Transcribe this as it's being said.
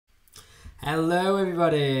Hello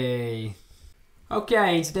everybody!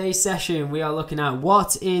 Okay, in today's session we are looking at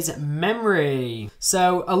what is memory.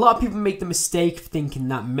 So a lot of people make the mistake of thinking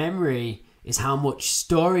that memory is how much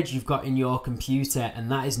storage you've got in your computer,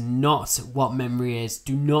 and that is not what memory is.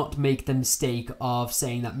 Do not make the mistake of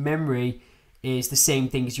saying that memory is the same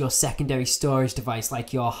thing as your secondary storage device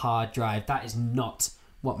like your hard drive. That is not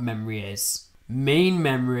what memory is. Main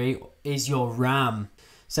memory is your RAM.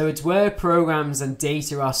 So it's where programs and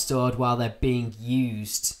data are stored while they're being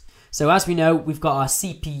used. So as we know, we've got our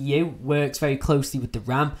CPU, works very closely with the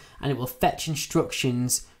RAM, and it will fetch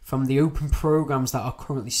instructions from the open programs that are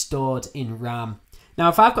currently stored in RAM. Now,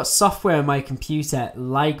 if I've got software on my computer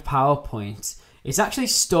like PowerPoint, it's actually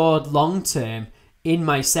stored long term in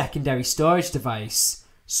my secondary storage device,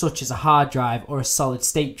 such as a hard drive or a solid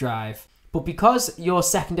state drive. But because your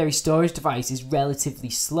secondary storage device is relatively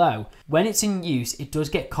slow, when it's in use, it does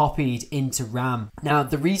get copied into RAM. Now,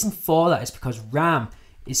 the reason for that is because RAM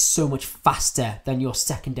is so much faster than your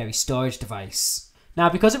secondary storage device. Now,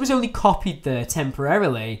 because it was only copied there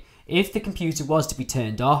temporarily, if the computer was to be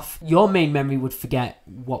turned off, your main memory would forget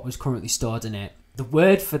what was currently stored in it. The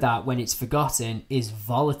word for that when it's forgotten is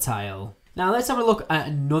volatile. Now let's have a look at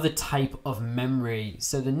another type of memory.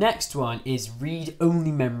 So the next one is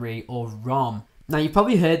read-only memory, or ROM. Now you've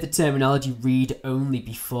probably heard the terminology read-only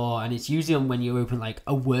before, and it's usually on when you open like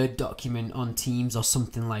a Word document on Teams or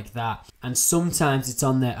something like that. And sometimes it's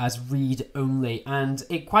on there as read-only, and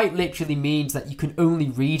it quite literally means that you can only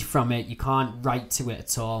read from it, you can't write to it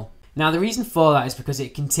at all. Now the reason for that is because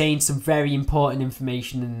it contains some very important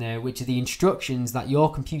information in there, which are the instructions that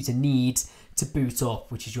your computer needs to boot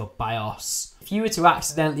up, which is your BIOS. If you were to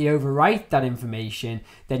accidentally overwrite that information,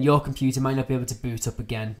 then your computer might not be able to boot up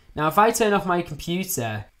again. Now if I turn off my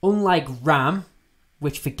computer, unlike RAM,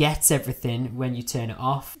 which forgets everything when you turn it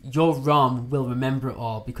off, your ROM will remember it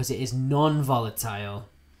all because it is non-volatile.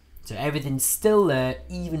 So everything's still there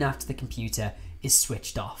even after the computer is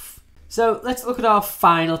switched off. So let's look at our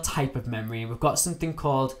final type of memory. We've got something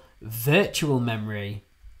called virtual memory.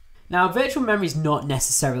 Now, virtual memory is not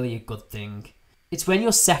necessarily a good thing. It's when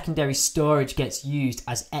your secondary storage gets used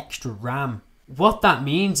as extra RAM. What that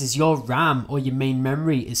means is your RAM or your main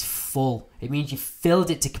memory is full. It means you've filled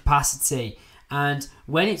it to capacity. And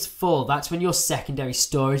when it's full, that's when your secondary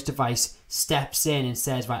storage device steps in and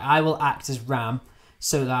says, right, I will act as RAM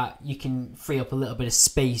so that you can free up a little bit of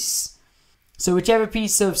space. So whichever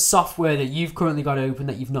piece of software that you've currently got open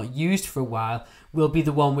that you've not used for a while will be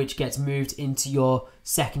the one which gets moved into your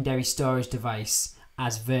secondary storage device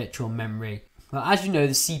as virtual memory. Well, as you know,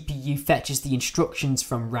 the CPU fetches the instructions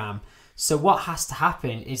from RAM. So what has to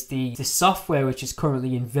happen is the software which is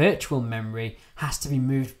currently in virtual memory has to be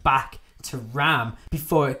moved back to RAM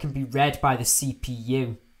before it can be read by the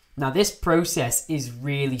CPU. Now this process is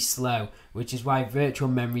really slow, which is why virtual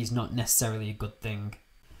memory is not necessarily a good thing.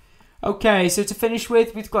 Okay, so to finish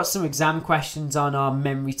with, we've got some exam questions on our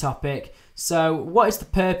memory topic. So, what is the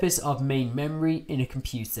purpose of main memory in a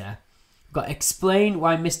computer? We've got explain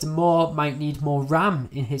why Mr. Moore might need more RAM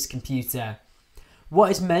in his computer. What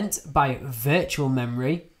is meant by virtual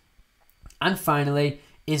memory? And finally,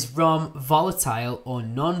 is ROM volatile or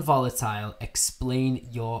non-volatile? Explain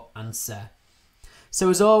your answer. So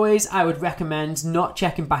as always, I would recommend not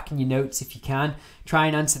checking back in your notes if you can. Try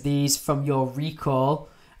and answer these from your recall,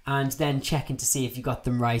 and then checking to see if you got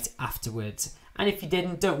them right afterwards. And if you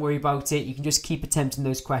didn't, don't worry about it. You can just keep attempting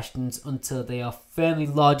those questions until they are firmly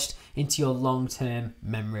lodged into your long-term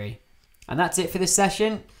memory. And that's it for this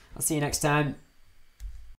session. I'll see you next time.